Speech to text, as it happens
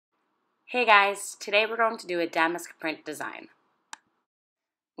Hey guys, today we're going to do a damask print design.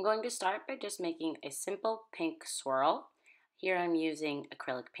 I'm going to start by just making a simple pink swirl. Here I'm using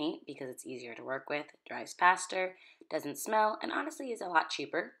acrylic paint because it's easier to work with, dries faster, doesn't smell, and honestly is a lot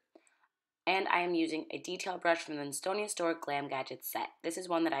cheaper. And I am using a detail brush from the Estonia Store Glam Gadgets set. This is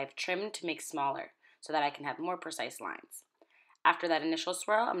one that I've trimmed to make smaller so that I can have more precise lines. After that initial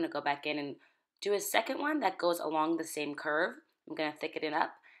swirl, I'm going to go back in and do a second one that goes along the same curve. I'm going to thicken it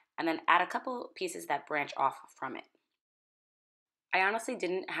up and then add a couple pieces that branch off from it. I honestly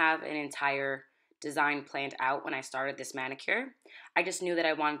didn't have an entire design planned out when I started this manicure. I just knew that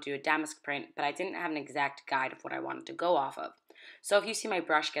I wanted to do a damask print, but I didn't have an exact guide of what I wanted to go off of. So if you see my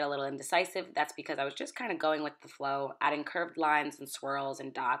brush get a little indecisive, that's because I was just kind of going with the flow, adding curved lines and swirls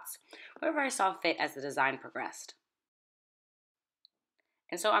and dots, wherever I saw fit as the design progressed.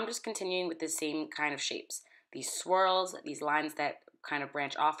 And so I'm just continuing with the same kind of shapes. These swirls, these lines that kind of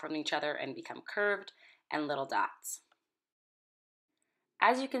branch off from each other and become curved, and little dots.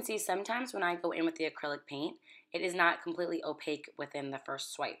 As you can see, sometimes when I go in with the acrylic paint, it is not completely opaque within the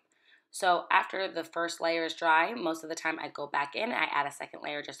first swipe. So after the first layer is dry, most of the time I go back in and I add a second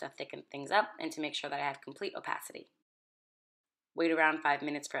layer just to thicken things up and to make sure that I have complete opacity. Wait around 5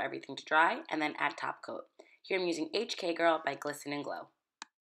 minutes for everything to dry and then add top coat. Here I'm using HK Girl by Glisten and Glow.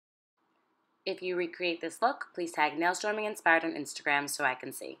 If you recreate this look, please tag Nailstorming Inspired on Instagram so I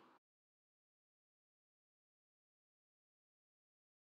can see.